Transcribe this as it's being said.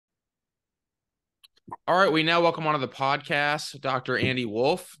All right, we now welcome onto the podcast Dr. Andy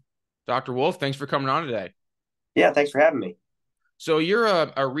Wolfe. Dr. Wolfe, thanks for coming on today. Yeah, thanks for having me. So you're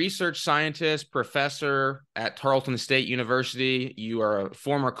a research scientist, professor at Tarleton State University. You are a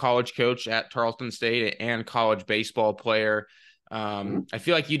former college coach at Tarleton State and college baseball player. Mhm. I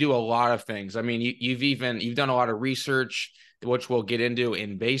feel like you do a lot of things. I mean, you've done a lot of research, which we'll get into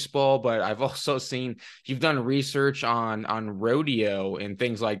in baseball, but I've also seen you've done research on rodeo and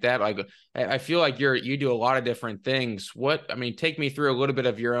things like that. Like I feel like you do a lot of different things. Take me through a little bit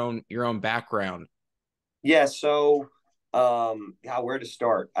of your own background. Yeah, so where to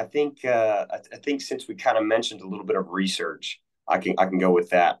start? I think since we kind of mentioned a little bit of research, I can go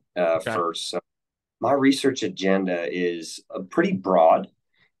with that Okay. first. So my research agenda is pretty broad,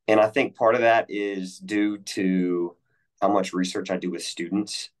 and I think part of that is due to how much research I do with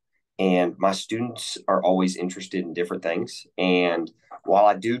students. And my students are always interested in different things. And while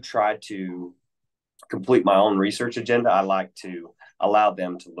I do try to complete my own research agenda, I like to allow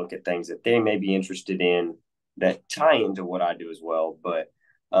them to look at things that they may be interested in that tie into what I do as well. But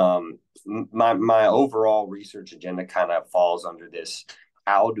my overall research agenda kind of falls under this: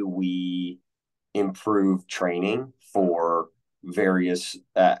 how do we improve training for various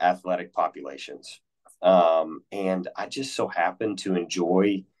athletic populations? And I just so happen to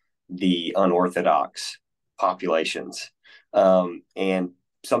enjoy the unorthodox populations. And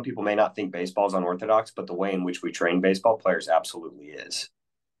some people may not think baseball is unorthodox, but the way in which we train baseball players absolutely is.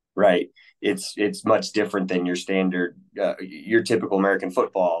 Right. It's much different than your standard, your typical American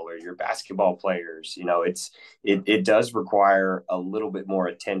football or your basketball players. It does require a little bit more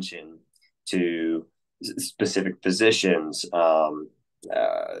attention to specific positions,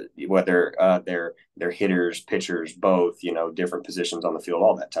 whether they're hitters, pitchers, both. Different positions on the field,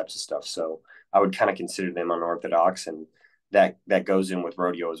 all that types of stuff. So I would kind of consider them unorthodox, and that goes in with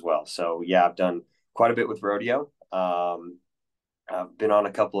rodeo as well. So yeah, I've done quite a bit with rodeo. I've been on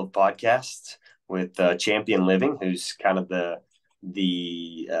a couple of podcasts with Champion Living, who's kind of the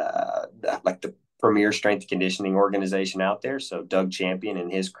like the premier strength conditioning organization out there. So Doug Champion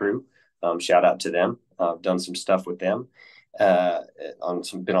and his crew, shout out to them. I've done some stuff with them, uh,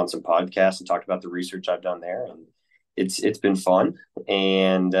 been on some podcasts and talked about the research I've done there, and it's been fun.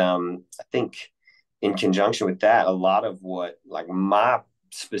 And I think in conjunction with that, a lot of what like my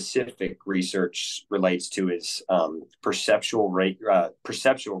specific research relates to is perceptual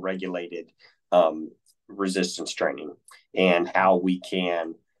regulated um, resistance training, and how we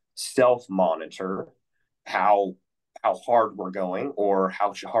can self monitor how how hard we're going or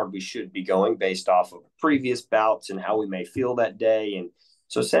how hard we should be going based off of previous bouts and how we may feel that day. And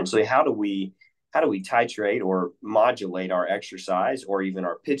so essentially, how do we titrate or modulate our exercise or even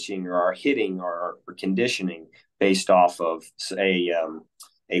our pitching or our hitting or our conditioning based off of a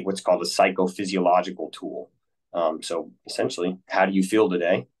what's called a psychophysiological tool. So essentially, how do you feel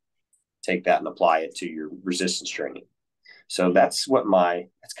today? Take that and apply it to your resistance training. So that's kind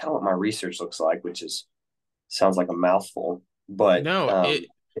of what my research looks like, which is sounds like a mouthful, but No,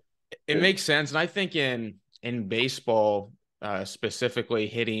 it makes sense. And I think in baseball, specifically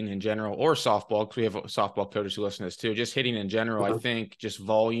hitting in general, or softball, because we have softball coaches who listen to this too, just hitting in general, I mhm. think just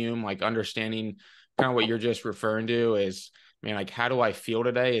volume, like understanding kind of what you're just referring to is, man, like how do I feel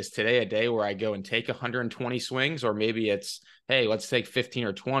today? Is today a day where I go and take 120 swings, or maybe it's, hey, let's take 15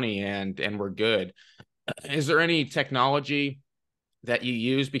 or 20 and we're good. Is there any technology that you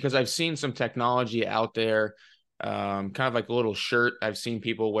use? Because I've seen some technology out there, kind of like a little shirt I've seen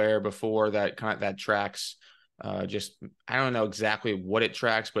people wear before that kind of that tracks. Just I don't know exactly what it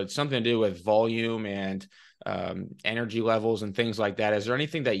tracks, but it's something to do with volume and energy levels and things like that. Is there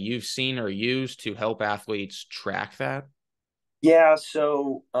anything that you've seen or used to help athletes track that? Yeah,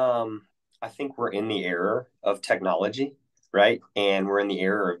 so I think we're in the era of technology, right? And we're in the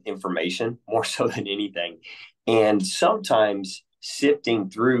era of information more so than anything. And sometimes sifting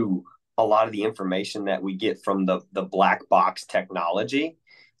through a lot of the information that we get from the black box technology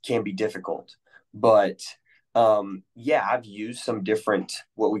can be difficult. But yeah, I've used some different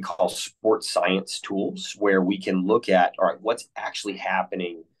what we call sports science tools where we can look at, all right, what's actually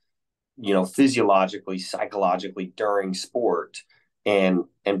happening, physiologically, psychologically during sport, and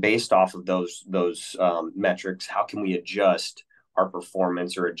based off of those metrics, how can we adjust our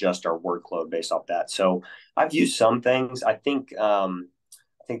performance or adjust our workload based off that? So I've used some things. I think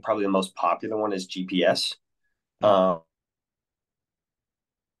probably the most popular one is GPS. Mm.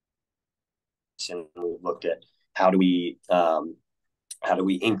 And we've looked at how do we um, how do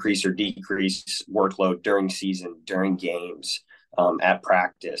we increase or decrease workload during season, during games, at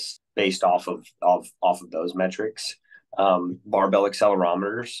practice, based off of those metrics. Barbell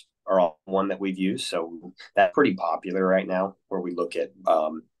accelerometers are one that we've used. So that's pretty popular right now, where we look at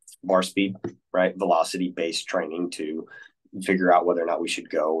bar speed, right? Velocity based training to figure out whether or not we should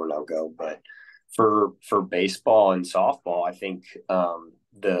go or not go. But for baseball and softball, I think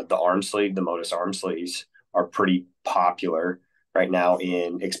the arm sleeve, the Modus arm sleeves are pretty popular right now,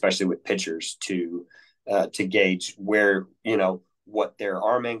 in especially with pitchers to gauge where, what their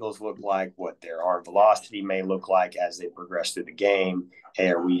arm angles look like, what their arm velocity may look like as they progress through the game.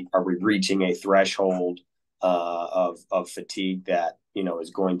 Hey, are we reaching a threshold of fatigue that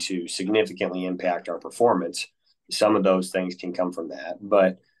is going to significantly impact our performance? Some of those things can come from that,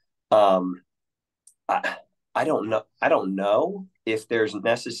 but um, I, I don't know. I don't know if there's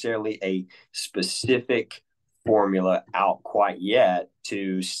necessarily a specific formula out quite yet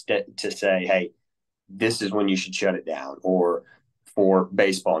to say, hey, this is when you should shut it down, or for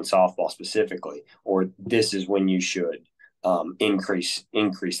baseball and softball specifically, or this is when you should increase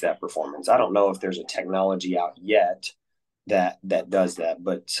that performance. I don't know if there's a technology out yet that does that,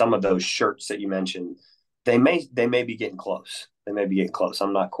 but some of those shirts that you mentioned, they may be getting close. They may be getting close.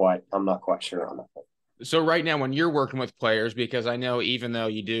 I'm not quite sure on that. So right now, when you're working with players, because I know even though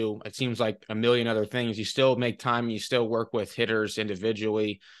you do, it seems like a million other things, you still make time, you still work with hitters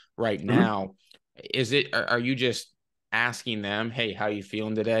individually right Mm-hmm. now. Are you just asking them, hey, how you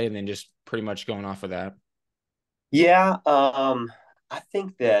feeling today? And then just pretty much going off of that? Yeah, I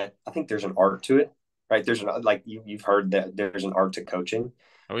think there's an art to it, right? There's an like you've heard that there's an art to coaching.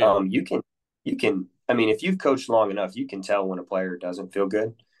 Oh, yeah. You can I mean, if you've coached long enough, you can tell when a player doesn't feel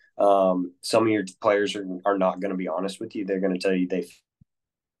good. Some of your players are not going to be honest with you. They're going to tell you they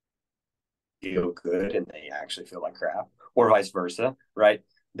feel good and they actually feel like crap, or vice versa, right?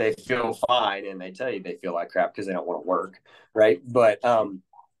 They feel fine and they tell you they feel like crap because they don't want to work, right? But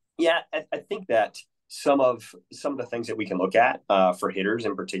yeah, I think that some of the things that we can look at for hitters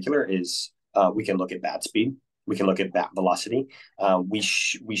in particular is we can look at bat speed, we can look at bat velocity. We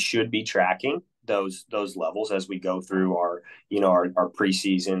should be tracking those levels as we go through our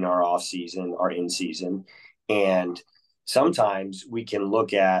preseason, our off season, our in season, and sometimes we can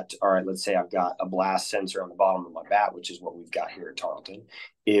look at, all right, let's say I've got a blast sensor on the bottom of my bat, which is what we've got here at Tarleton.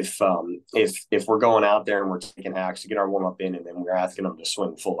 If we're going out there and we're taking hacks to get our warm up in, and then we're asking them to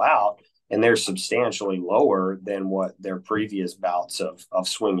swing full out, and they're substantially lower than what their previous bouts of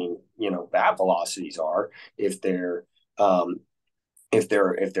swinging, bat velocities are. If they're um, if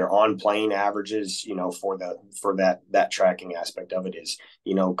they're on plane averages, for that tracking aspect of it is,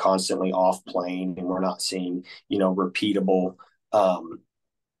 constantly off plane, and we're not seeing, repeatable,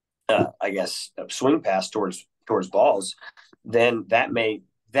 I guess, swing pass towards balls, then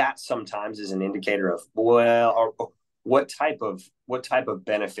that sometimes is an indicator of, well, or what type of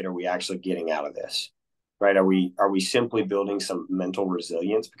benefit are we actually getting out of this, right? Are we simply building some mental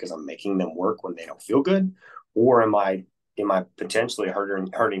resilience because I'm making them work when they don't feel good, or am I potentially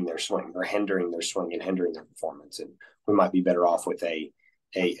hurting their swing, or hindering their swing and hindering their performance? And we might be better off with a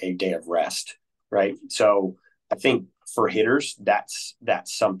day of rest, right? So I think for hitters, that's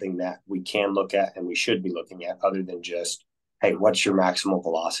something that we can look at and we should be looking at, other than just, hey, what's your maximal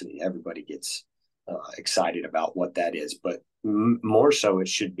velocity? Everybody gets excited about what that is, but more so it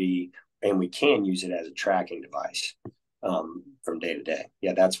should be, and we can use it as a tracking device from day to day.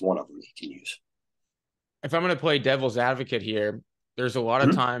 Yeah, that's one of them you can use. If I'm going to play devil's advocate here, there's a lot of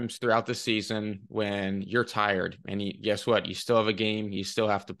Mm-hmm. times throughout the season when you're tired and guess what? You still have a game, you still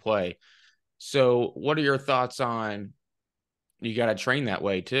have to play. So, what are your thoughts on you got to train that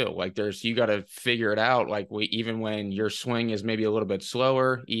way too? Like, you got to figure it out. Like, even when your swing is maybe a little bit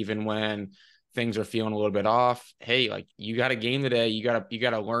slower, even when things are feeling a little bit off, hey, like you got a game today, you got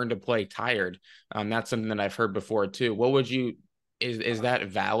to learn to play tired. That's something that I've heard before too. What would you is that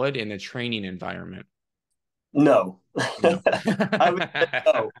valid in a training environment? No, No. I would say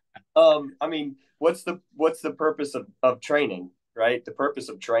no. I mean, what's the purpose of training, right? The purpose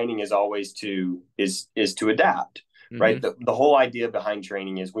of training is always to adapt, right? Hmm. The whole idea behind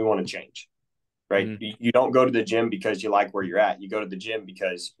training is we want to change, right? Hmm. You don't go to the gym because you like where you're at. You go to the gym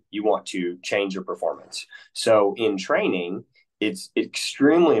because you want to change your performance. So in training, it's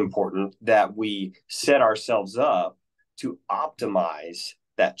extremely important that we set ourselves up to optimize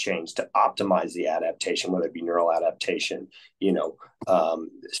that change, to optimize the adaptation, whether it be neural adaptation,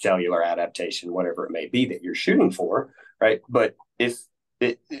 cellular adaptation, whatever it may be that you're shooting for, right? But if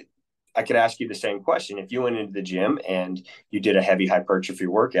I could ask you the same question. If you went into the gym and you did a heavy hypertrophy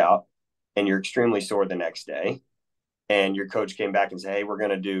workout and you're extremely sore the next day, and your coach came back and said, hey, we're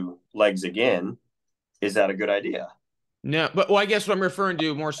going to do legs again, is that a good idea? No, but well, I guess what I'm referring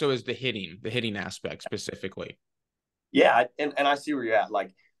to more so is the hitting aspect specifically. Yeah, and I see where you're at.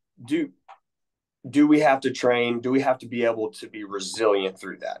 Like do do we have to train? Do we have to be able to be resilient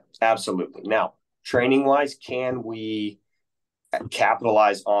through that? Absolutely. Now, training wise, can we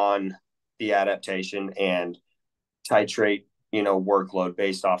capitalize on the adaptation and titrate, workload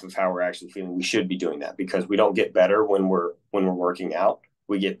based off of how we're actually feeling? We should be doing that, because we don't get better when we're working out.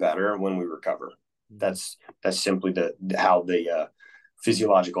 We get better when we recover. That's simply how the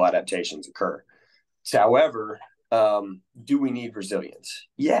physiological adaptations occur. However, do we need resilience?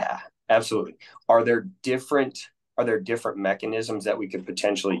 Yeah, absolutely. Are there different mechanisms that we could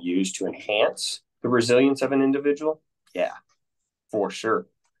potentially use to enhance the resilience of an individual? Yeah, for sure.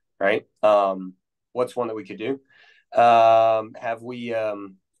 Right. What's one that we could do? Have we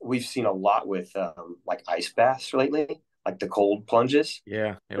we've seen a lot with like ice baths lately, like the cold plunges,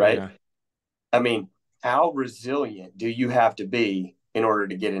 Yeah. Oh, right? yeah. I mean, how resilient do you have to be in order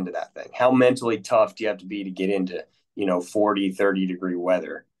to get into that thing? How mentally tough do you have to be to get into, 40, 30-degree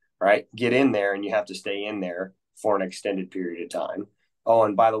weather, right? Get in there, and you have to stay in there for an extended period of time. Oh,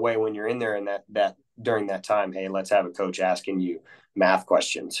 and by the way, when you're in there, and that during that time, hey, let's have a coach asking you math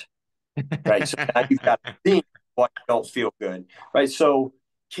questions, right? So now you've got to think why you don't feel good, right? So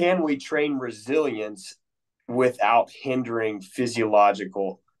can we train resilience without hindering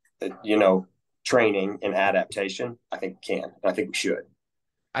physiological, training and adaptation? I think we can. I think we should.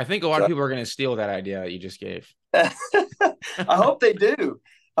 I think a lot of So people are going to steal that idea that you just gave. I hope they do.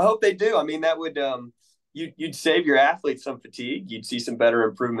 I hope they do. I mean, that would you'd save your athletes some fatigue. You'd see some better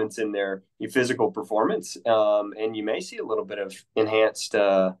improvements in your physical performance, and you may see a little bit of enhanced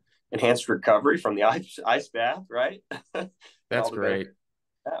recovery from the ice bath, right? And That's all the benefits great. of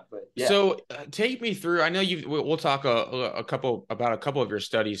that. But yeah, So take me through. I know we'll talk a couple about a couple of your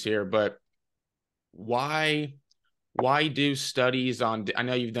studies here, but why do studies on? I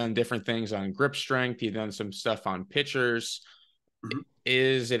know you've done different things on grip strength. You've done some stuff on pitchers. mm-hmm.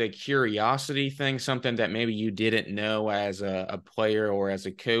 Is it a curiosity thing, something that maybe you didn't know as a player or as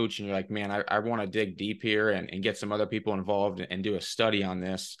a coach, and you're like, man, I want to dig deep here and get some other people involved and do a study on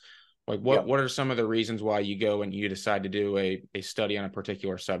this? Like, Yep. what are some of the reasons why you go and you decide to do a study on a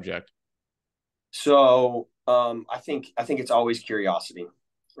particular subject? So I think it's always curiosity,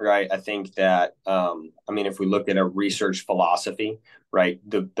 right? I think that I mean, if we look at a research philosophy, right,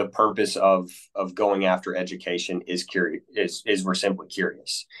 the purpose of going after education is curious, is we're simply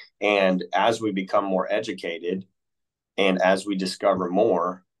curious. And as we become more educated, and as we discover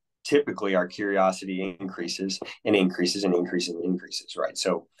more, typically our curiosity increases and increases and increases and increases, right?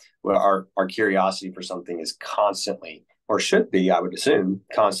 So well, our curiosity for something is constantly, or should be, I would assume,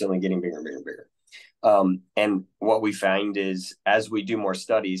 constantly getting bigger and bigger and bigger. And what we find is, as we do more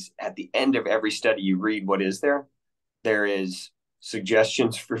studies, at the end of every study you read, what is there? There is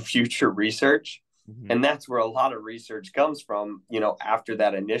suggestions for future research. Mm-hmm. And that's where a lot of research comes from, after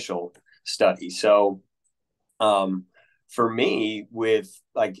that initial study. So for me, with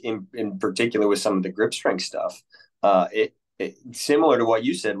like in particular with some of the grip strength stuff, it similar to what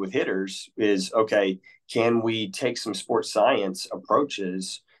you said with hitters is, okay, can we take some sports science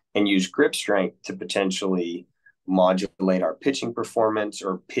approaches and use grip strength to potentially modulate our pitching performance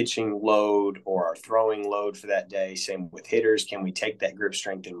or pitching load or our throwing load for that day? Same with hitters. Can we take that grip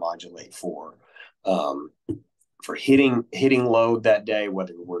strength and modulate um, for hitting load that day,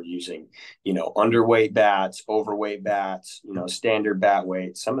 whether we're using, underweight bats, overweight bats, standard bat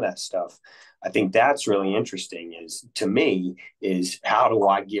weight, some of that stuff? I think that's really interesting, is to me, is how do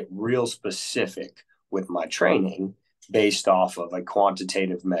I get real specific with my training based off of a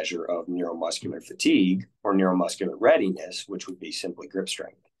quantitative measure of neuromuscular fatigue or neuromuscular readiness, which would be simply grip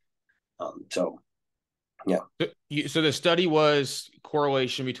strength. So yeah. So the study was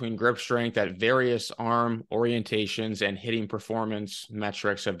correlation between grip strength at various arm orientations and hitting performance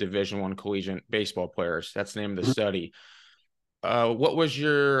metrics of Division I collegiate baseball players. That's the name of the study. What was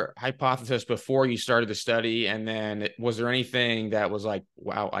your hypothesis before you started the study? And then was there anything that was like,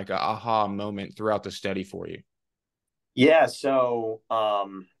 wow, like a aha moment throughout the study for you? Yeah. So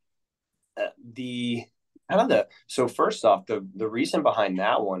the kind of the so first off, the reason behind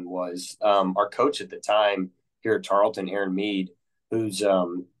that one was our coach at the time here at Tarleton, Aaron Mead, who's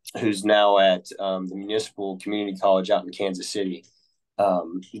now at the Municipal Community College out in Kansas City.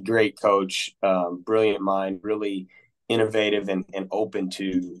 Great coach, brilliant mind, really innovative and open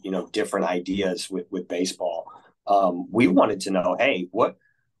to different ideas with baseball. We wanted to know, hey, what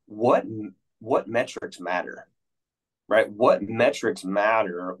what metrics matter, right? What metrics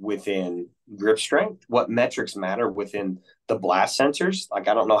matter within grip strength? What metrics matter within the blast sensors? Like,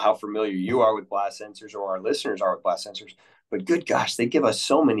 I don't know how familiar you are with blast sensors or our listeners are with blast sensors, but good gosh, they give us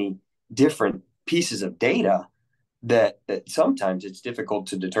so many different pieces of data. that sometimes it's difficult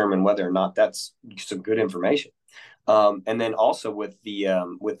to determine whether or not that's some good information. And then also with the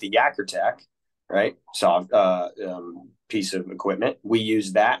Yakertech, right? So piece of equipment, we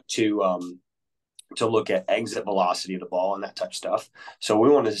use that to look at exit velocity of the ball and that type of stuff. So we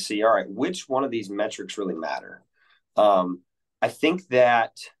wanted to see, all right, which one of these metrics really matter? I think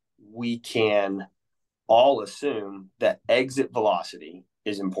that we can all assume that exit velocity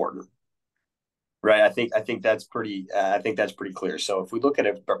is important, right? I think that's pretty clear. So if we look at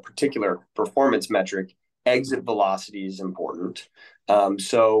a particular performance metric, exit velocity is important.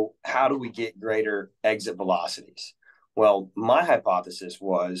 So how do we get greater exit velocities? Well, my hypothesis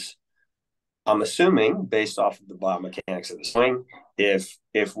was, I'm assuming based off of the biomechanics of the swing, if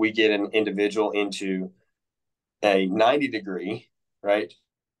we get an individual into a 90-degree, right,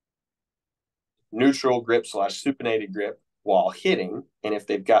 neutral grip / supinated grip while hitting, and if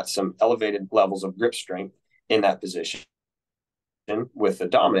they've got some elevated levels of grip strength in that position with the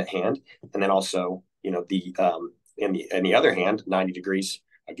dominant hand, and then also, you know, the in the other hand, 90 degrees,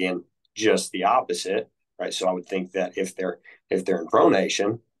 again, just the opposite, right? So I would think that if they're in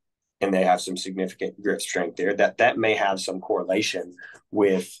pronation and they have some significant grip strength there, that may have some correlation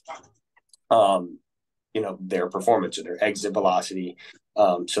with you know, their performance or their exit velocity.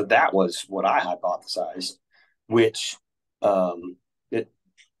 So that was what I hypothesized, which it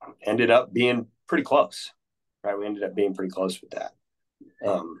ended up being pretty close, right? We ended up being pretty close with that.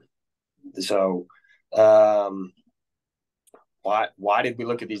 So why did we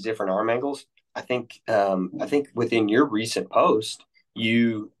look at these different arm angles? I think within your recent post,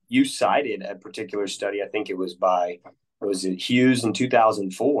 you cited a particular study. I think it was Hughes in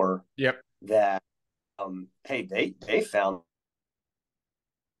 2004. Yep. That hey, they found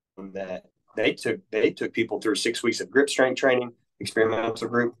that they took people through 6 weeks of grip strength training, experimental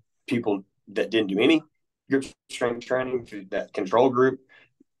group, people that didn't do any grip strength training, through that control group.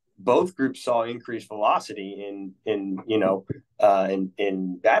 Both groups saw increased velocity in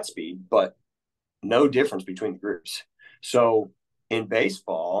bat speed, but no difference between the groups. So in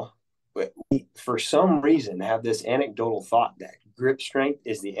baseball, we, for some reason, have this anecdotal thought that grip strength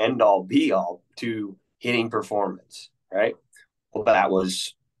is the end all be all to hitting performance, right? Well, that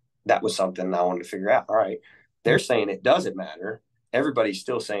was something I wanted to figure out. All right, they're saying it doesn't matter. Everybody's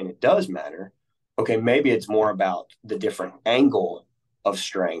still saying it does matter. Okay, maybe it's more about the different angle of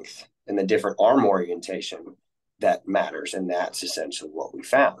strength and the different arm orientation that matters. And that's essentially what we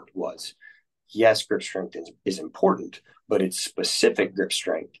found was, yes, grip strength is important, but it's specific grip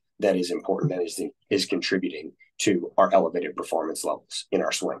strength that is important, that is contributing to our elevated performance levels in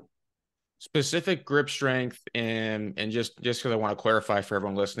our swing. Specific grip strength, and just because I want to clarify for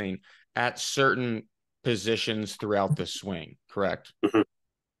everyone listening, at certain positions throughout the swing, correct? Mm-hmm.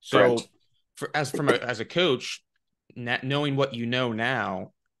 So as a coach, knowing what you know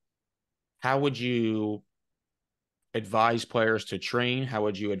now, how would you advise players to train? How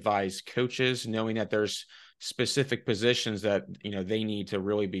would you advise coaches, knowing that there's specific positions that, you know, they need to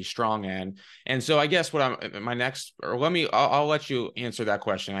really be strong in? And so I guess what I'll let you answer that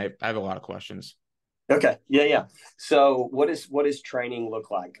question. I have a lot of questions. Okay. Yeah. So what does training look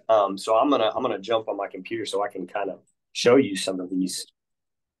like? So I'm gonna jump on my computer so I can kind of show you some of these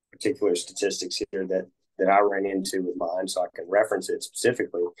particular statistics here that I ran into with mine, so I can reference it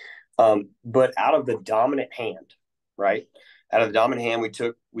specifically. But out of the dominant hand, right? Out of the dominant hand, we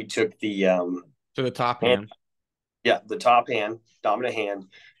took the to the top hand. Yeah, the top hand, dominant hand.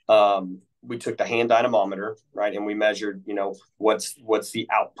 We took the hand dynamometer, right, and we measured, you know, what's the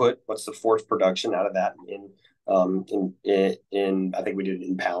output, what's the force production out of that in I think we did it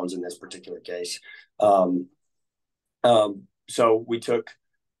in pounds in this particular case. So we took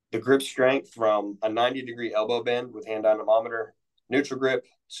the grip strength from a 90-degree elbow bend with hand dynamometer, neutral grip,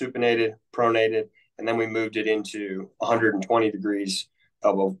 supinated, pronated, and then we moved it into 120 degrees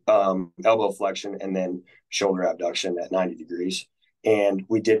elbow flexion and then shoulder abduction at 90 degrees. And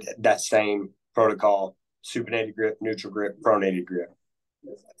we did that same protocol: supinated grip, neutral grip, pronated grip.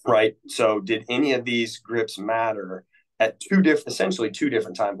 Right. So did any of these grips matter at essentially two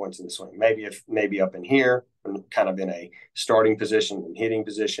different time points in the swing? Maybe up in here, kind of in a starting position and hitting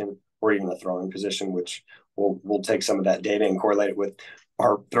position, or even a throwing position, which we'll take some of that data and correlate it with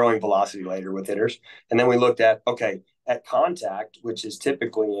our throwing velocity later with hitters. And then we looked at, okay, at contact, which is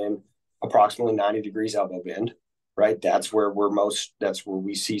typically in approximately 90 degrees elbow bend, right? That's where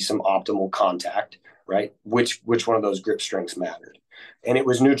we see some optimal contact, right? Which one of those grip strengths mattered? And it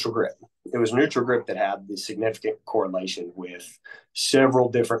was neutral grip. It was neutral grip that had the significant correlation with several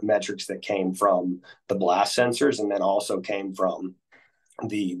different metrics that came from the blast sensors and then also came from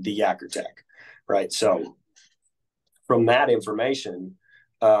the Yakertech, right? So from that information,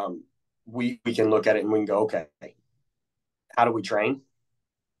 we can look at it and we can go, okay, how do we train?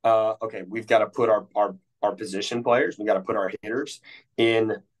 Okay, we've got to put our position players, we got to put our hitters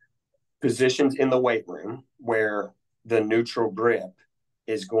in positions in the weight room where the neutral grip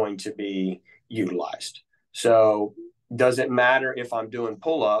is going to be utilized. So does it matter if I'm doing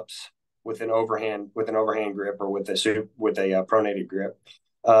pull-ups with an overhand grip or with a pronated grip?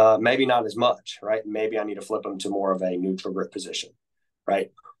 Maybe not as much, right? Maybe I need to flip them to more of a neutral grip position,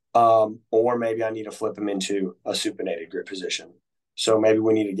 right? Or maybe I need to flip them into a supinated grip position. So maybe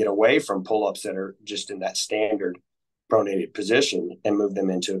we need to get away from pull-ups that are just in that standard pronated position and move them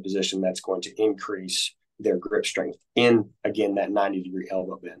into a position that's going to increase their grip strength in, again, that 90-degree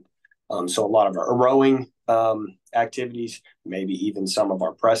elbow bend. So a lot of our rowing activities, maybe even some of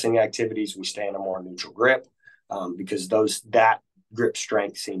our pressing activities, we stay in a more neutral grip because that grip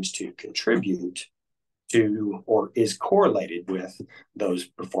strength seems to contribute to or is correlated with those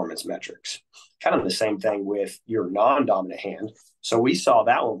performance metrics. Kind of the same thing with your non-dominant hand. So we saw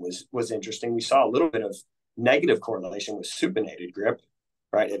that one was interesting. We saw a little bit of negative correlation with supinated grip,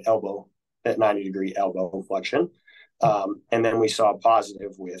 right, at 90-degree elbow flexion. And then we saw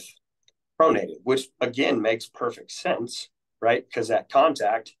positive with pronated, which again makes perfect sense, right? Because at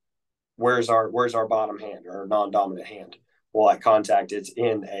contact, where's our bottom hand or non-dominant hand? Well, at contact, it's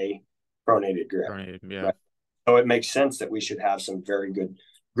in a pronated grip. Pronated, yeah. Right? So it makes sense that we should have some very good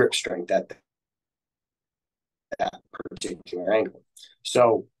grip strength at that particular angle.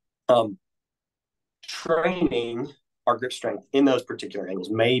 So training our grip strength in those particular angles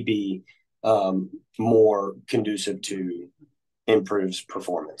may be more conducive to improves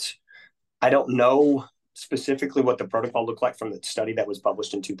performance. I don't know specifically what the protocol looked like from the study that was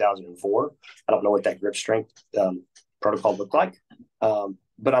published in 2004. I don't know what that grip strength protocol looked like,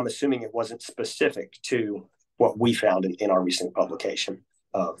 but I'm assuming it wasn't specific to what we found in our recent publication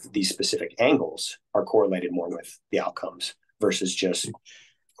of these specific angles are correlated more with the outcomes versus just,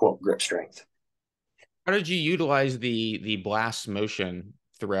 quote, grip strength. How did you utilize the blast motion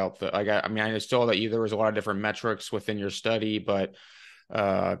throughout the? I mean, I saw that there was a lot of different metrics within your study, but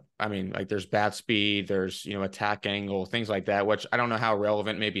I mean, like there's bat speed, there's attack angle, things like that. Which I don't know how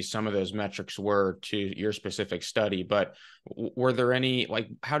relevant maybe some of those metrics were to your specific study, but were there any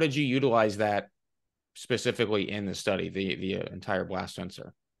how did you utilize that specifically in the study, the entire blast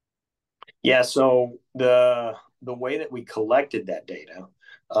sensor? Yeah, so the way that we collected that data,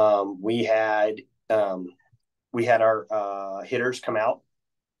 we had our hitters come out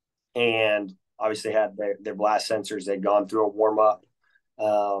and obviously had their blast sensors. They'd gone through a warm up,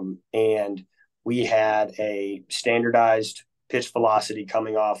 and we had a standardized pitch velocity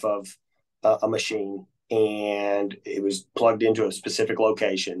coming off of a machine, and it was plugged into a specific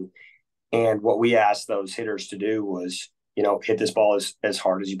location. And what we asked those hitters to do was, hit this ball as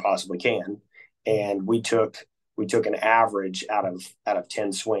hard as you possibly can. And we took an average out of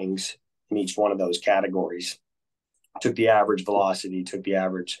 10 swings in each one of those categories. Took the average velocity, took the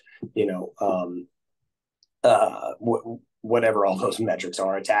average, whatever all those metrics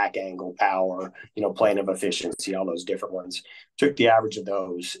are, attack angle, power, plane of efficiency, all those different ones. Took the average of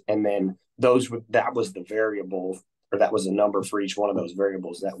those, and then that was the variable, or that was a number for each one of those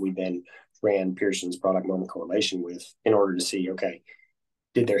variables that we then ran Pearson's product moment correlation with in order to see, okay,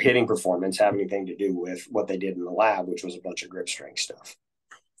 did their hitting performance have anything to do with what they did in the lab, which was a bunch of grip strength stuff.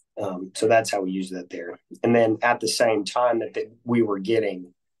 So that's how we used that there. And then at the same time that we were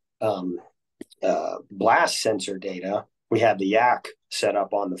getting blast sensor data, we had the yak set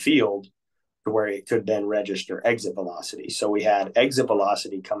up on the field to where it could then register exit velocity. So we had exit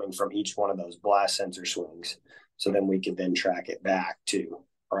velocity coming from each one of those blast sensor swings. So then we could then track it back to,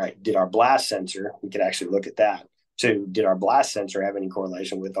 all right, did our blast sensor, we could actually look at that, to did our blast sensor have any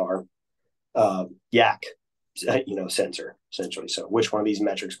correlation with our yak sensor, essentially. So which one of these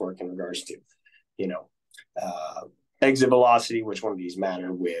metrics work in regards to, exit velocity, which one of these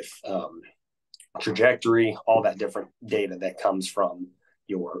matter with trajectory, all that different data that comes from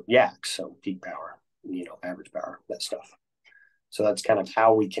your yaks. So peak power, average power, that stuff. So that's kind of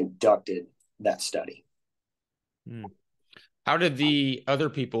how we conducted that study. How did the other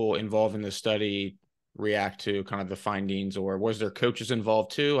people involved in the study react to kind of the findings, or was there coaches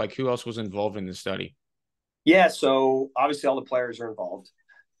involved too? Like who else was involved in the study? Yeah, so obviously all the players are involved.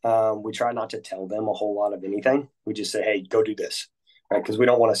 We try not to tell them a whole lot of anything. We just say, hey, go do this, right? Because we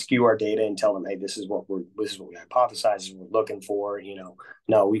don't want to skew our data and tell them, hey, this is what we hypothesize, this is what we're looking for.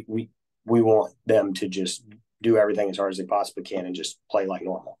 No, we want them to just do everything as hard as they possibly can and just play like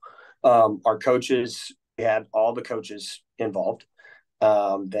normal. Our coaches, we had all the coaches involved.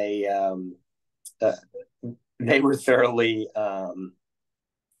 they were thoroughly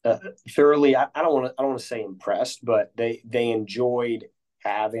thoroughly. I don't want to say impressed, but they enjoyed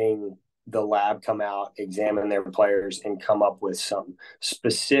having the lab come out, examine their players, and come up with some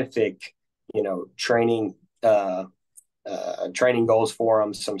specific, training training goals for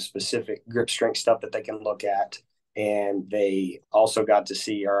them, some specific grip strength stuff that they can look at, and they also got to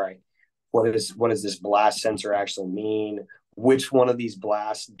see, all right, what does this blast sensor actually mean? Which one of these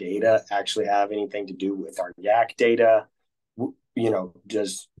blast data actually have anything to do with our yak data?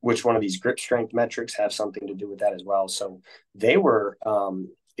 Does which one of these grip strength metrics have something to do with that as well? So they were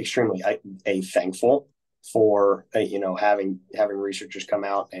extremely thankful for having researchers come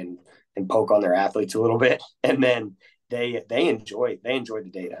out and poke on their athletes a little bit, and then they enjoyed the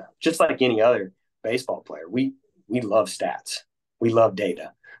data just like any other baseball player. We love stats, we love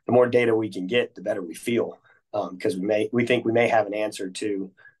data. The more data we can get, the better we feel, because we think we may have an answer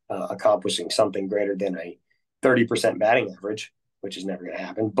to accomplishing something greater than a 30% batting average, which is never going to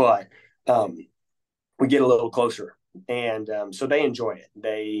happen. But we get a little closer, and so they enjoy it.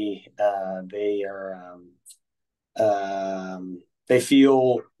 They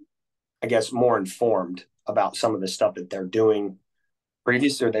feel, I guess, more informed about some of the stuff that they're doing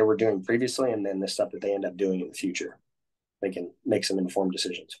previously, or they were doing previously, and then the stuff that they end up doing in the future. They can make some informed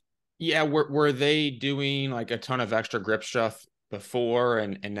decisions. Yeah, were they doing like a ton of extra grip stuff before,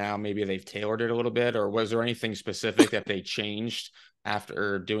 and now maybe they've tailored it a little bit, or was there anything specific that they changed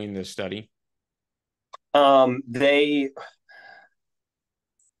after doing this study? They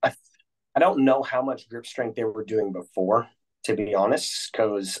I don't know how much grip strength they were doing before, to be honest,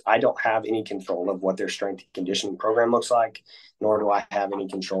 because I don't have any control of what their strength and conditioning program looks like, nor do I have any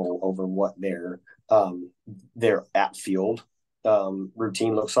control over what their at field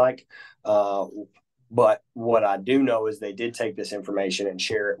routine looks like. But what I do know is they did take this information and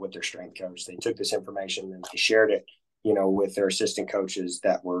share it with their strength coach. They took this information and they shared it, with their assistant coaches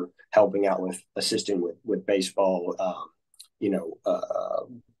that were helping out with assisting with baseball,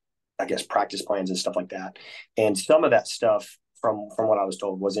 I guess, practice plans and stuff like that. And some of that stuff, from what I was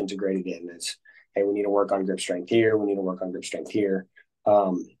told, was integrated in. It's, hey, we need to work on grip strength here. We need to work on grip strength here.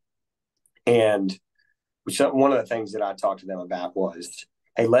 And so one of the things that I talked to them about was,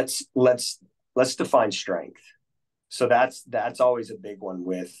 hey, let's define strength. So that's always a big one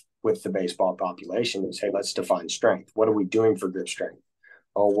with the baseball population is, hey, let's define strength. What are we doing for grip strength?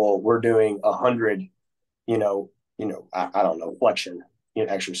 Oh, well, we're doing 100, I don't know, flexion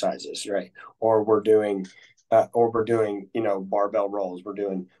exercises, right? Or we're doing barbell rolls. We're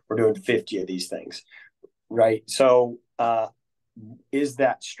doing 50 of these things, right? So is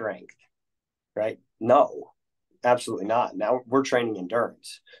that strength, right? No, absolutely not. Now we're training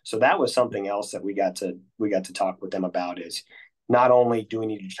endurance. So that was something else that we got to talk with them about, is not only do we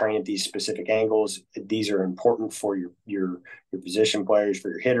need to train at these specific angles, these are important for your position players, for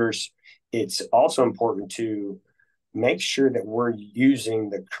your hitters. It's also important to make sure that we're using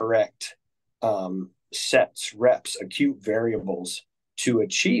the correct sets, reps, acute variables to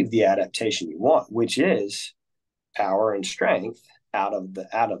achieve the adaptation you want, which is power and strength out of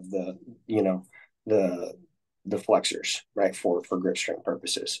the the flexors, right, for grip strength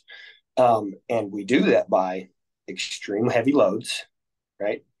purposes. And we do that by extreme heavy loads,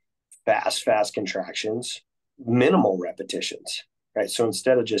 right? Fast contractions, minimal repetitions, right? So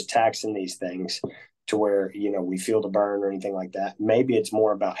instead of just taxing these things to where, we feel the burn or anything like that, maybe it's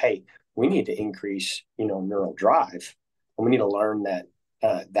more about, hey, we need to increase, neural drive. And we need to learn that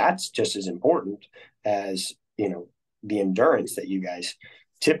that's just as important as, the endurance that you guys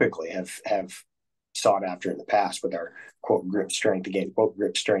typically have sought after in the past with our quote grip strength, again, quote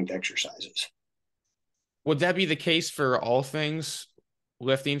grip strength exercises. Would that be the case for all things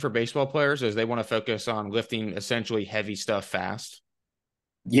lifting for baseball players, as they want to focus on lifting essentially heavy stuff fast?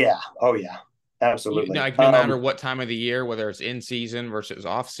 Yeah. Oh yeah. Absolutely. Like no matter what time of the year, whether it's in season versus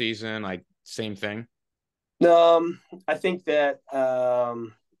off season, like same thing. I think that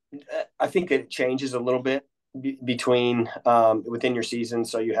it changes a little bit between within your season.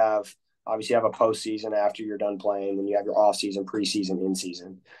 So you have obviously a postseason after you're done playing, and you have your off season, preseason, in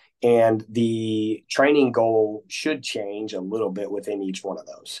season, and the training goal should change a little bit within each one of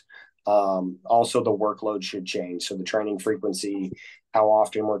those. Also, the workload should change. So the training frequency, how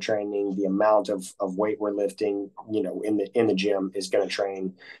often we're training, the amount of weight we're lifting, in the gym is going to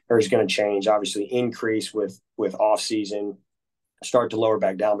change. Obviously, increase with off season, start to lower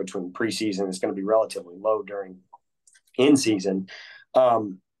back down between preseason. It's going to be relatively low during in season.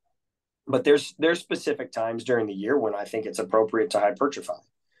 But there's specific times during the year when I think it's appropriate to hypertrophy,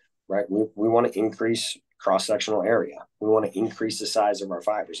 right? We want to increase cross-sectional area. We want to increase the size of our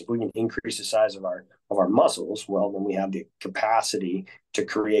fibers. If we can increase the size of our muscles, well, then we have the capacity to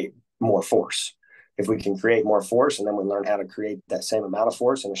create more force. If we can create more force and then we learn how to create that same amount of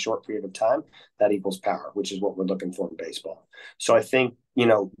force in a short period of time, that equals power, which is what we're looking for in baseball. So I think,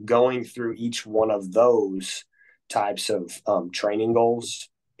 going through each one of those types of training goals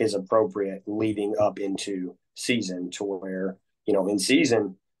is appropriate leading up into season, to where, in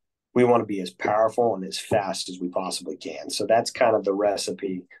season, we want to be as powerful and as fast as we possibly can. So that's kind of the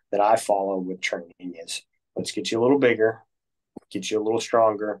recipe that I follow with training is, let's get you a little bigger, get you a little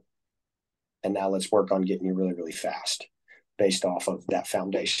stronger, and now let's work on getting you really, really fast based off of that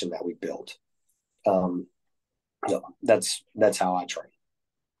foundation that we built. That's how I train.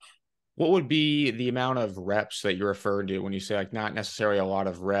 What would be the amount of reps that you're referring to when you say like not necessarily a lot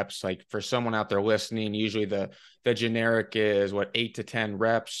of reps? Like for someone out there listening, usually the generic is what, 8 to 10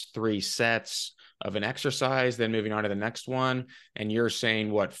 reps, 3 sets of an exercise, then moving on to the next one. And you're saying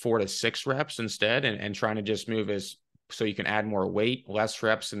what, 4 to 6 reps instead, and trying to just move as so you can add more weight, less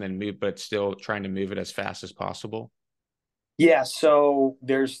reps, and then move, but still trying to move it as fast as possible. Yeah, so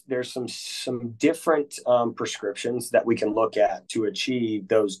there's some different prescriptions that we can look at to achieve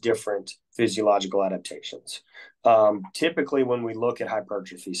those different physiological adaptations. Typically, when we look at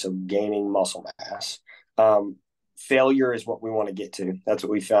hypertrophy, so gaining muscle mass, failure is what we want to get to. That's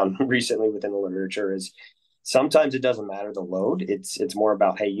what we found recently within the literature. Is sometimes it doesn't matter the load. It's more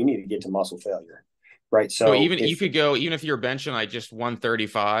about, hey, you need to get to muscle failure, right? So So even you could go, even if you're benching like just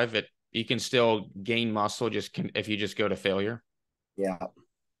 135, you can still gain muscle if you just go to failure. Yeah,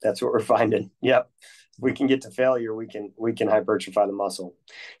 that's what we're finding. Yep. If we can get to failure, we can hypertrophy the muscle.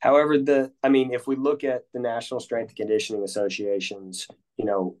 However, if we look at the National Strength and Conditioning Association's,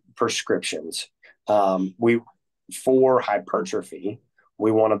 prescriptions, for hypertrophy,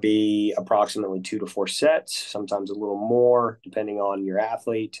 we want to be approximately 2 to 4 sets, sometimes a little more, depending on your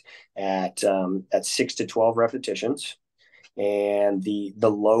athlete, at 6 to 12 repetitions. And the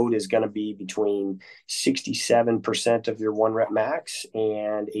load is going to be between 67% of your 1 rep max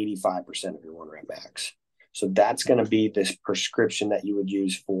and 85% of your 1 rep max. So that's going to be this prescription that you would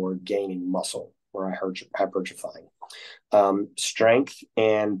use for gaining muscle or hypertrophying. Strength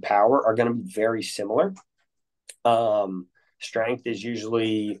and power are going to be very similar. Strength is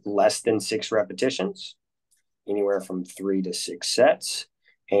usually less than 6 repetitions, anywhere from 3 to 6 sets,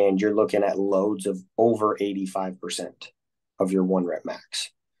 and you're looking at loads of over 85% of your 1 rep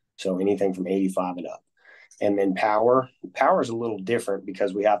max. So anything from 85 and up. And then power is a little different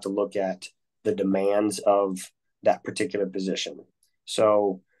because we have to look at the demands of that particular position.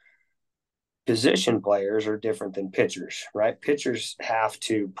 So position players are different than pitchers, right? Pitchers have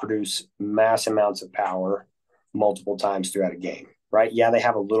to produce mass amounts of power multiple times throughout a game, right? Yeah, they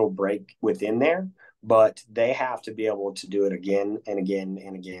have a little break within there, but they have to be able to do it again and again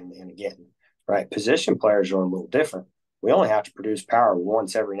and again and again, right? Position players are a little different. We only have to produce power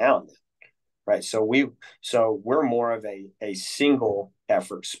once every now and then, right? So we're more of a single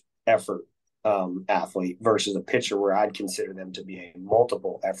effort athlete versus a pitcher, where I'd consider them to be a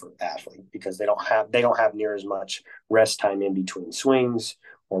multiple effort athlete, because they don't have near as much rest time in between swings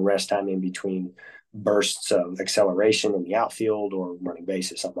or rest time in between bursts of acceleration in the outfield or running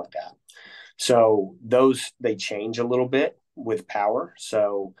bases, something like that. So they change a little bit with power.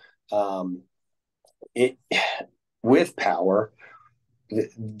 So with power,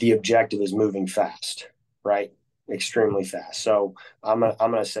 the objective is moving fast, right? Extremely fast. So I'm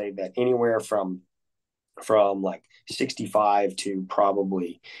gonna say that anywhere from like 65 to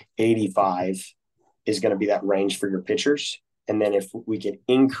probably 85 is going to be that range for your pitchers. And then if we can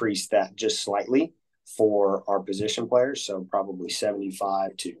increase that just slightly for our position players, so probably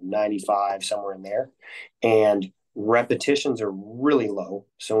 75 to 95, somewhere in there. And repetitions are really low,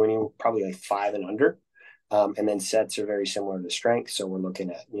 so we need probably like 5 and under. And then sets are very similar to strength. So we're looking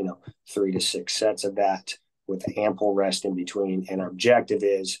at, 3 to 6 sets of that with ample rest in between. And our objective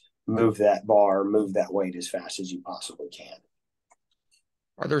is move that weight as fast as you possibly can.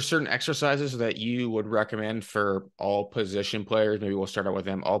 Are there certain exercises that you would recommend for all position players? Maybe we'll start out with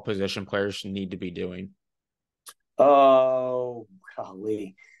them. All position players need to be doing. Oh,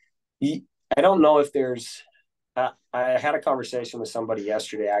 golly. I don't know if there's, I had a conversation with somebody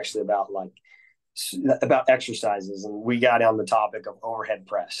yesterday actually about exercises, and we got on the topic of overhead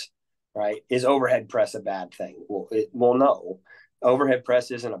press, right? Is overhead press a bad thing? Well, no. Overhead press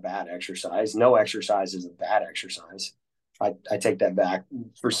isn't a bad exercise. No exercise is a bad exercise. I take that back.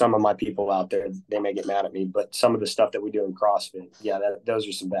 For some of my people out there, they may get mad at me, but some of the stuff that we do in CrossFit, yeah, those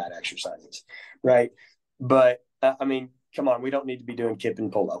are some bad exercises, right? But come on, we don't need to be doing kip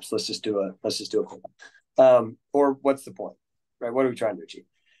and pull-ups. Let's just do a pull-up. Or what's the point, right? What are we trying to achieve?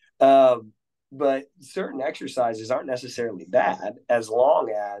 Um, but certain exercises aren't necessarily bad as long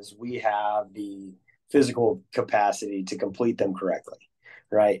as we have the physical capacity to complete them correctly,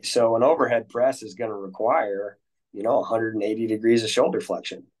 right? So an overhead press is going to require, 180 degrees of shoulder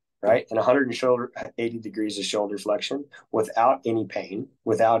flexion, right? And 180 degrees of shoulder flexion without any pain,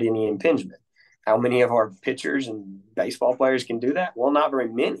 without any impingement. How many of our pitchers and baseball players can do that? Well, not very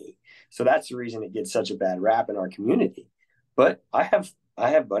many. So that's the reason it gets such a bad rap in our community. But I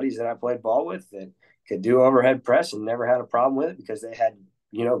have buddies that I played ball with that could do overhead press and never had a problem with it because they had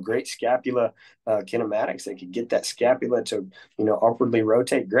great scapula kinematics. They could get that scapula to upwardly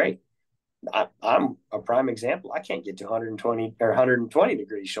rotate great. I'm a prime example. I can't get to 120 or 120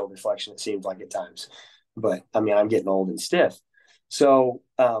 degrees shoulder flexion. It seems like at times, but I mean I'm getting old and stiff. So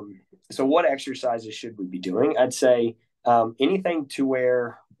what exercises should we be doing? I'd say anything to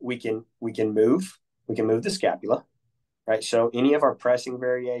where we can move the scapula, right? So any of our pressing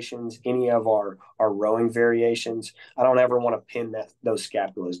variations, any of our rowing variations, I don't ever want to pin those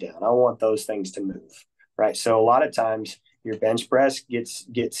scapulas down. I want those things to move, right? So a lot of times your bench press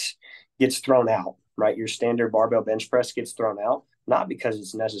gets thrown out, right? Your standard barbell bench press gets thrown out, not because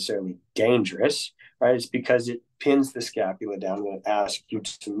it's necessarily dangerous, right? It's because it pins the scapula down and asks you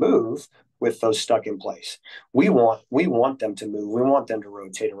to move with those stuck in place. We want them to move. We want them to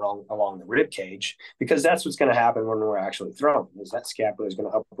rotate along the rib cage because that's what's going to happen when we're actually throwing. Is that scapula is going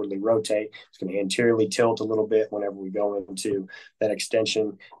to upwardly rotate. It's going to anteriorly tilt a little bit whenever we go into that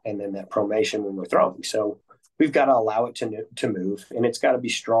extension and then that pronation when we're throwing. So we've got to allow it to move, and it's got to be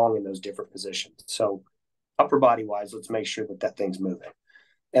strong in those different positions. So upper body wise, let's make sure that thing's moving.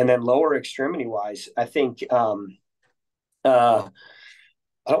 And then lower extremity wise, I think I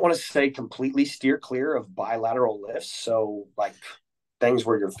don't want to say completely steer clear of bilateral lifts. So like things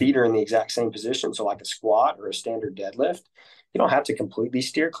where your feet are in the exact same position. So like a squat or a standard deadlift, you don't have to completely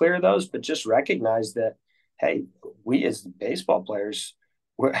steer clear of those, but just recognize that, hey, we as baseball players,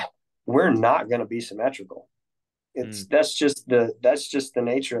 we're not going to be symmetrical. It's Mm. that's just the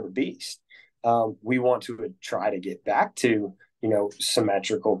nature of the beast. We want to try to get back to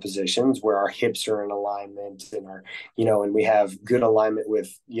symmetrical positions where our hips are in alignment and and we have good alignment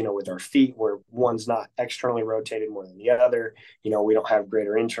with our feet where one's not externally rotated more than the other. We don't have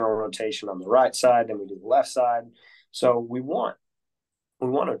greater internal rotation on the right side than we do the left side. So we want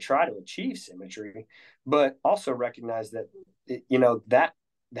to try to achieve symmetry, but also recognize that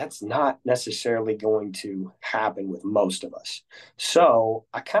that's not necessarily going to happen with most of us. So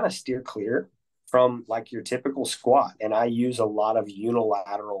I kind of steer clear from like your typical squat, and I use a lot of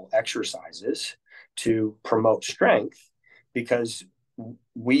unilateral exercises to promote strength because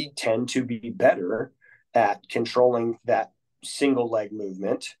we tend to be better at controlling that single leg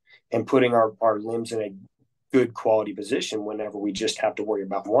movement and putting our limbs in a good quality position whenever we just have to worry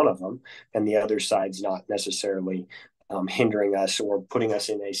about one of them and the other side's not necessarily hindering us or putting us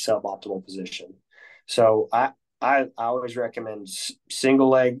in a suboptimal position. So I always recommend single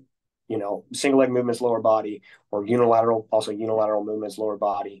leg movements lower body, or unilateral movements lower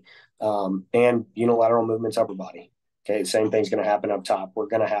body, and unilateral movements upper body. Okay, same thing's going to happen up top. We're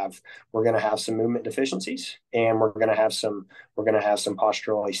going to have some movement deficiencies, and we're going to have some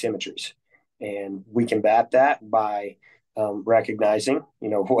postural asymmetries, and we combat that by recognizing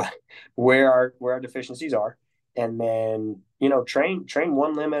where our deficiencies are, and then train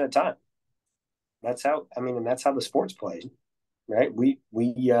one limb at a time. That's how the sport's played, right? We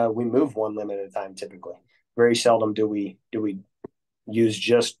move one limb at a time typically. Very seldom do we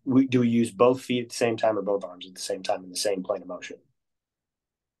use both feet at the same time or both arms at the same time in the same plane of motion.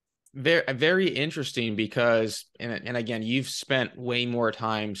 Very, very interesting because, and again, you've spent way more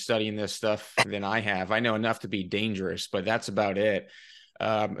time studying this stuff than I have. I know enough to be dangerous, but that's about it.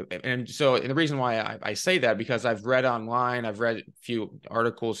 And the reason why I say that, because I've read online, I've read a few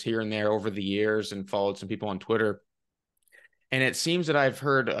articles here and there over the years and followed some people on Twitter. And it seems that I've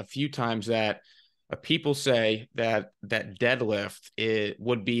heard a few times that people say that deadlift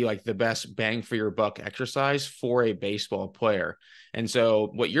would be like the best bang for your buck exercise for a baseball player. And so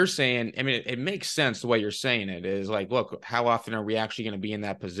what you're saying, I mean, it makes sense the way you're saying it is like, look, how often are we actually going to be in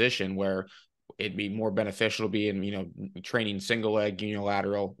that position where it'd be more beneficial to be in, training single leg,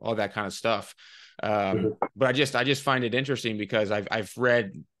 unilateral, all that kind of stuff. But I just find it interesting because I've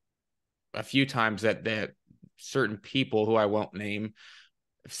read a few times that certain people who I won't name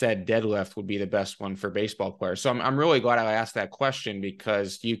said deadlift would be the best one for baseball players. So I'm really glad I asked that question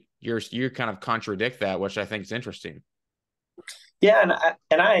because you kind of contradict that, which I think is interesting. Yeah,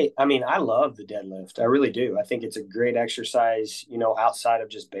 I love the deadlift. I really do. I think it's a great exercise, outside of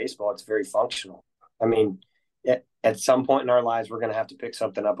just baseball. It's very functional. I mean, at some point in our lives, we're going to have to pick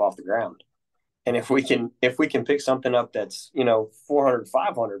something up off the ground. And if we can pick something up that's, 400,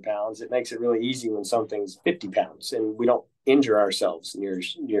 500 pounds, it makes it really easy when something's 50 pounds, and we don't injure ourselves near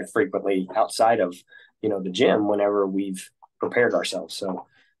frequently outside of, the gym whenever we've prepared ourselves. So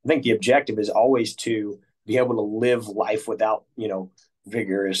I think the objective is always to be able to live life without,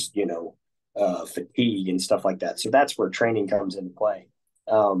 vigorous, fatigue and stuff like that. So that's where training comes into play.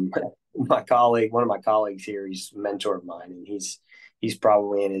 One of my colleagues here, he's a mentor of mine, and he's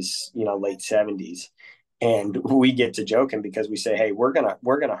probably in his late 70s, and we get to joking because we say, hey, we're gonna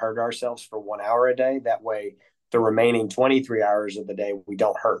hurt ourselves for 1 hour a day. That way the remaining 23 hours of the day we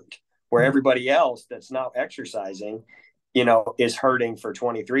don't hurt, where everybody else that's not exercising is hurting for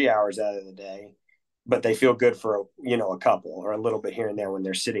 23 hours out of the day, but they feel good for a couple or a little bit here and there when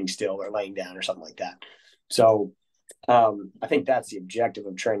they're sitting still or laying down or something like that. So I think that's the objective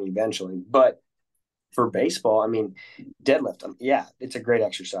of training eventually. But for baseball, I mean, deadlift, yeah, it's a great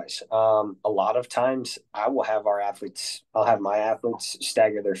exercise. A lot of times I'll have my athletes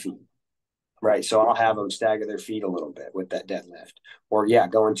stagger their feet, right? So I'll have them stagger their feet a little bit with that deadlift, or yeah,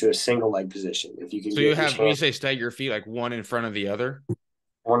 go into a single leg position. If you can So you get your have, when you say stagger your feet, like one in front of the other?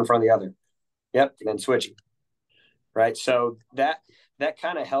 one in front of the other. Yep. And then switching, right? So that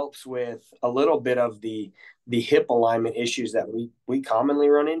kind of helps with a little bit of the hip alignment issues that we commonly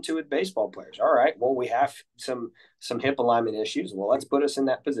run into with baseball players. All right, well, we have some hip alignment issues. Well, let's put us in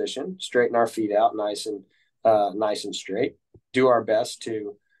that position, straighten our feet out nice and straight, do our best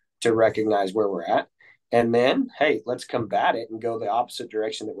to recognize where we're at, and then hey, let's combat it and go the opposite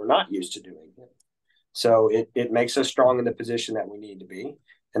direction that we're not used to doing. So it makes us strong in the position that we need to be,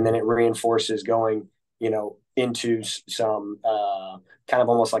 and then it reinforces going into some kind of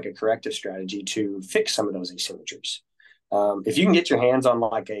almost like a corrective strategy to fix some of those asymmetries. If you can get your hands on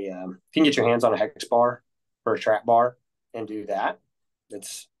a hex bar or a trap bar and do that,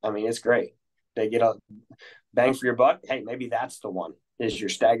 it's great. They get a bang for your buck. Hey, maybe that's the one, is your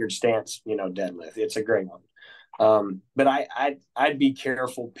staggered stance, deadlift. It's a great one. But I'd be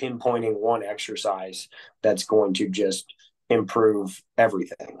careful pinpointing one exercise that's going to just improve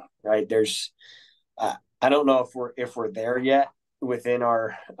everything, right? I don't know if we're there yet within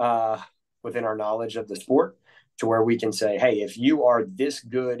our knowledge of the sport to where we can say, hey, if you are this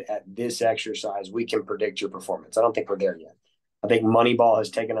good at this exercise, we can predict your performance. I don't think we're there yet. I think Moneyball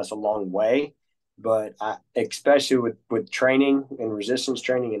has taken us a long way, but especially with training and resistance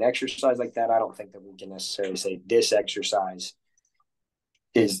training and exercise like that, I don't think that we can necessarily say this exercise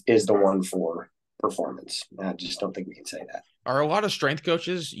is the one for performance. I just don't think we can say that. Are a lot of strength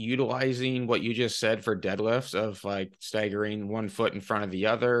coaches utilizing what you just said for deadlifts, of like staggering one foot in front of the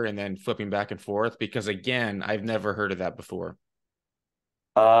other and then flipping back and forth? Because again, I've never heard of that before.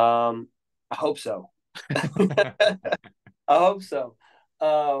 I hope so. I hope so.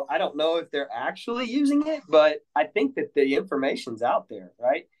 I don't know if they're actually using it, but I think that the information's out there,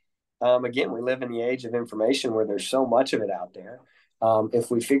 right? Again, we live in the age of information where there's so much of it out there. If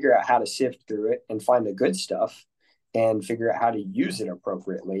we figure out how to sift through it and find the good stuff and figure out how to use it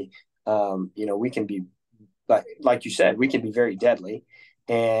appropriately, we can be, like you said, we can be very deadly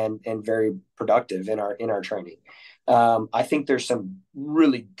and very productive in our training. I think there's some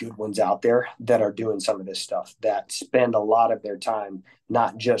really good ones out there that are doing some of this stuff, that spend a lot of their time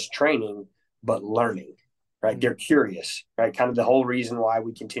not just training but learning. Right, they're curious. Right, kind of the whole reason why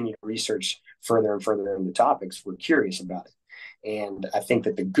we continue to research further and further into topics. We're curious about it, and I think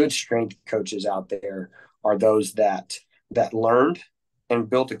that the good strength coaches out there are those that learned and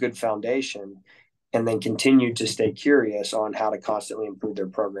built a good foundation, and then continued to stay curious on how to constantly improve their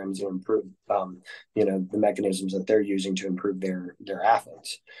programs and improve, the mechanisms that they're using to improve their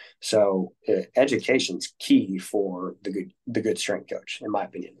athletes. So education's key for the good strength coach, in my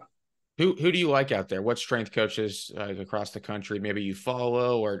opinion. Who do you like out there? What strength coaches across the country maybe you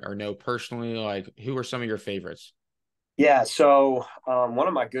follow or know personally? Like, who are some of your favorites? Yeah, so one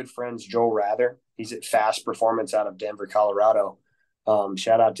of my good friends, Joel Rather, he's at Fast Performance out of Denver, Colorado.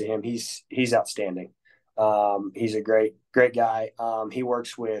 Shout out to him. He's outstanding. He's a great guy. He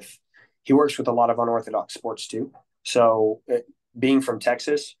works with a lot of unorthodox sports too. So being from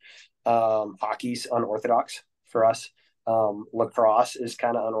Texas, hockey's unorthodox for us. Lacrosse is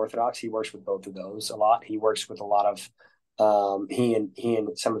kind of unorthodox. He works with both of those a lot. He works with a lot of he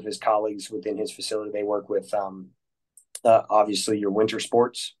and some of his colleagues within his facility. They work with obviously your winter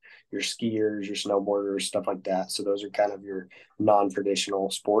sports, your skiers, your snowboarders, stuff like that. So those are kind of your non-traditional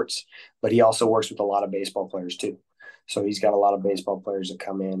sports. But he also works with a lot of baseball players too. So he's got a lot of baseball players that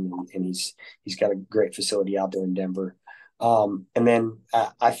come in, and he's got a great facility out there in Denver. And then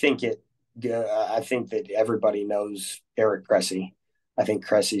I think I think that everybody knows Eric Cressy. I think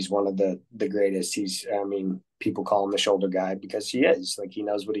Cressy's one of the greatest. I mean, people call him the shoulder guy because he is. Like, he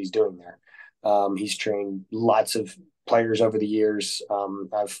knows what he's doing there. He's trained lots of players over the years.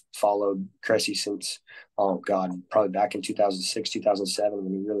 I've followed Cressy since, oh God, probably back in 2006, 2007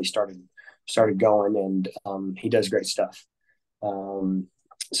 when he really started going, and he does great stuff. Um,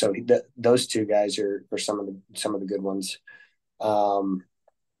 so those two guys are some of the good ones. Um,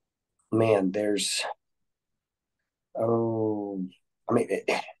 Man, there's oh, I mean,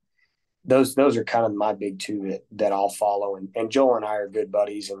 those are kind of my big two that I'll follow. And Joel and I are good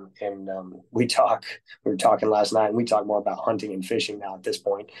buddies, and we talk. We were talking last night, and we talk more about hunting and fishing now at this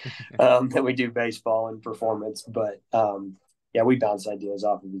point than we do baseball and performance. But yeah, we bounce ideas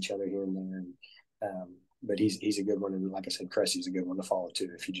off of each other here and there. But he's a good one, and like I said, Cressy's a good one to follow too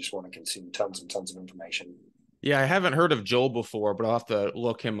if you just want to consume tons and tons of information. Yeah, I haven't heard of Joel before, but I'll have to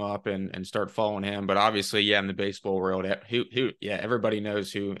look him up and start following him. But obviously, yeah, in the baseball world, yeah, everybody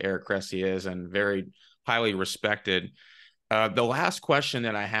knows who Eric Cressy is and very highly respected. The last question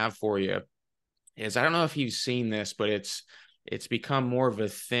that I have for you is, I don't know if you've seen this, but it's become more of a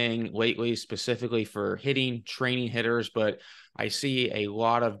thing lately, specifically for hitting, training hitters. But I see a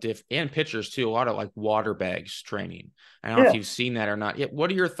lot of and pitchers too, a lot of like water bags training. I don't know if Yeah. you've seen that or not. Yeah,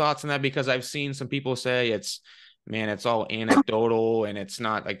 what are your thoughts on that? Because I've seen some people say man, it's all anecdotal and it's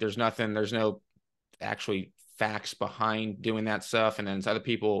not like there's no actually facts behind doing that stuff. And then other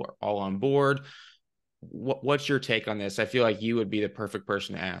people are all on board. What's your take on this? I feel like you would be the perfect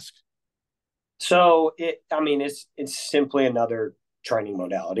person to ask. So I mean, it's simply another training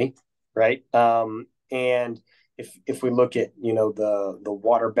modality, right? And if we look at the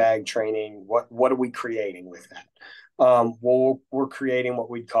water bag training, what are we creating with that? Well, we're creating what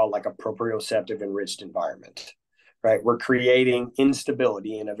we'd call like a proprioceptive enriched environment, right? We're creating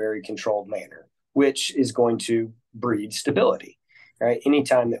instability in a very controlled manner, which is going to breed stability, right?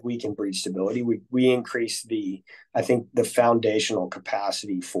 Anytime that we can breed stability, we increase I think the foundational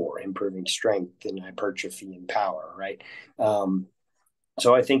capacity for improving strength and hypertrophy and power, right?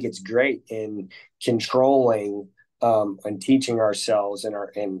 So I think it's great in controlling and teaching ourselves and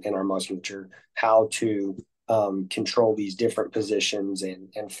our musculature how to control these different positions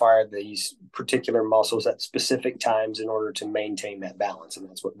and fire these particular muscles at specific times in order to maintain that balance. And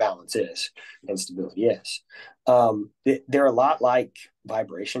that's what balance is and stability is. They're a lot like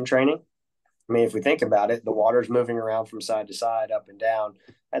vibration training. I mean, if we think about it, the water's moving around from side to side, up and down.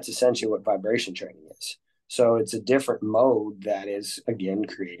 That's essentially what vibration training is. So it's a different mode that is, again,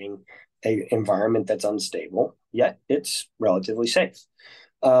 creating an environment that's unstable, yet it's relatively safe.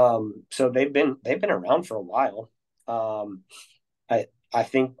 So they've been around for a while. I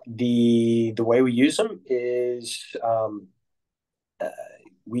think the way we use them is uh,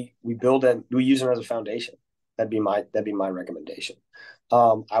 we use them as a foundation. That'd be my recommendation.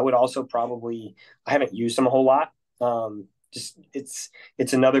 I would also probably I haven't used them a whole lot. Just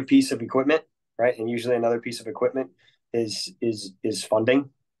it's another piece of equipment, right? And usually another piece of equipment is funding,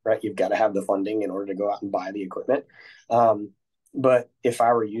 right? You've got to have the funding in order to go out and buy the equipment. But if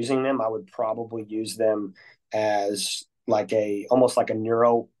I were using them, I would probably use them as like almost like a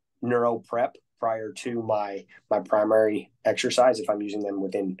neuro prep prior to my primary exercise if I'm using them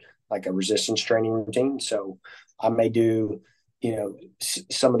within like a resistance training routine. So I may do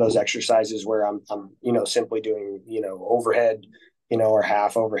some of those exercises where I'm simply doing overhead or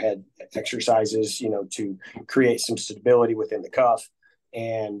half overhead exercises to create some stability within the cuff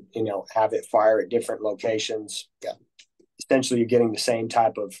and have it fire at different locations. Yeah. Essentially you're getting the same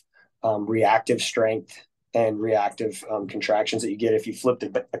type of reactive strength and reactive contractions that you get if you flipped a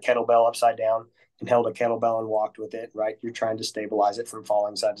kettlebell upside down and held a kettlebell and walked with it, right? You're trying to stabilize it from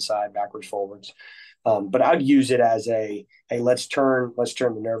falling side to side, backwards, forwards. But I'd use it as hey, let's turn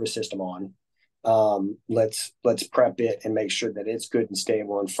the nervous system on. Let's prep it and make sure that it's good and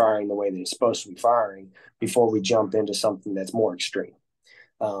stable and firing the way that it's supposed to be firing before we jump into something that's more extreme.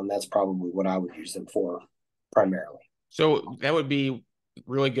 That's probably what I would use them for primarily. So that would be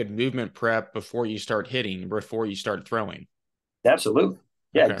really good movement prep before you start hitting, before you start throwing. Absolutely.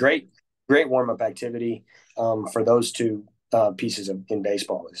 Yeah, Okay. great warm-up activity for those two pieces in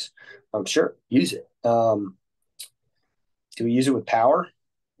baseball is sure, use it. Do we use it with power?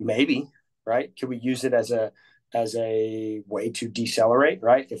 Maybe, right? Could we use it as a way to decelerate,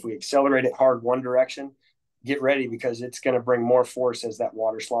 right? If we accelerate it hard one direction, get ready because it's going to bring more force as that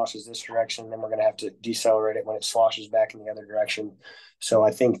water sloshes this direction. Then we're going to have to decelerate it when it sloshes back in the other direction. So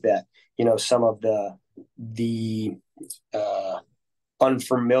I think that some of the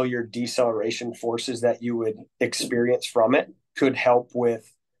unfamiliar deceleration forces that you would experience from it could help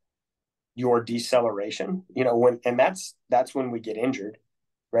with your deceleration, and that's when we get injured,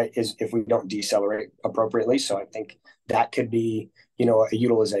 right? Is if we don't decelerate appropriately. So I think that could be, a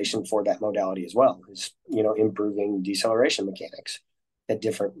utilization for that modality as well, is, improving deceleration mechanics at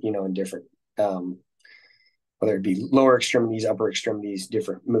different, in different, whether it be lower extremities, upper extremities,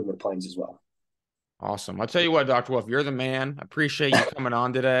 different movement planes as well. Awesome. I'll tell you what, Dr. Wolfe, you're the man. I appreciate you coming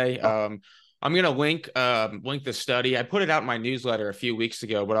on today. I'm going to link the study. I put it out in my newsletter a few weeks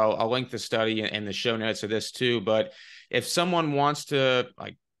ago, but I'll link the study and the show notes of this too. But if someone wants to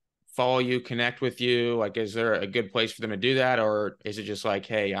like follow you, connect with you, like, is there a good place for them to do that? Or is it just like,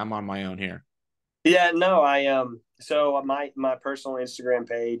 hey, I'm on my own here? Yeah, no, so my personal Instagram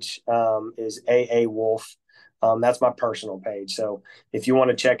page is AA Wolfe. That's my personal page. So if you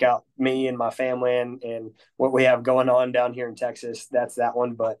want to check out me and my family and what we have going on down here in Texas, that's that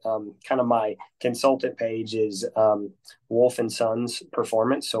one. But kind of my consultant page is Wolfe and Sons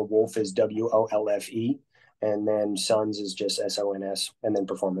Performance. So Wolfe is WOLFE, and then Sons is just SONS, and then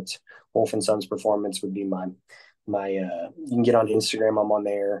Performance. Wolfe and Sons Performance would be my you can get on Instagram. I'm on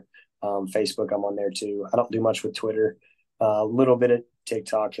there. Facebook, I'm on there too. I don't do much with Twitter. A little bit of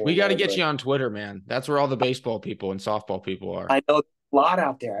TikTok here. We got to get you on Twitter, man. That's where all the baseball people and softball people are. I know a lot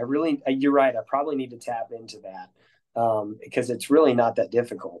out there. You're right. I probably need to tap into that because it's really not that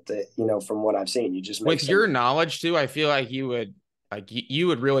difficult. From what I've seen, you just with your knowledge too. I feel like you would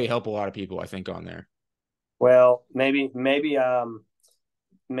really help a lot of people, I think, on there. Well, maybe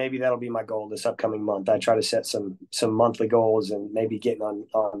that'll be my goal this upcoming month. I try to set some monthly goals and maybe getting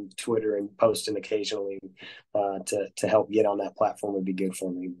on Twitter and posting occasionally to help get on that platform would be good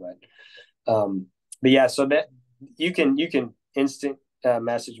for me. But yeah, so that you can instant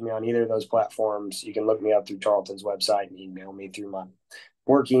message me on either of those platforms. You can look me up through Tarleton's website and email me through my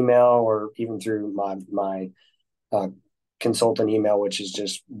work email or even through my consultant email, which is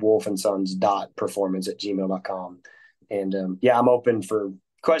just wolfeandsons.performance@gmail.com. And yeah, I'm open for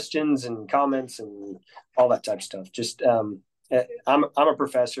questions and comments and all that type of stuff. Just I'm a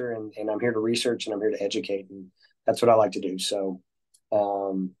professor and I'm here to research and I'm here to educate, and that's what I like to do. So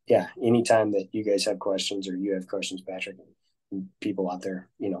yeah, anytime that you guys have questions or you have questions, Patrick, and people out there,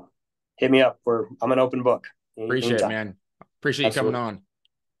 hit me up. I'm an open book. Appreciate it, man. Appreciate you coming on.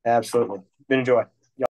 Absolutely. Been enjoy.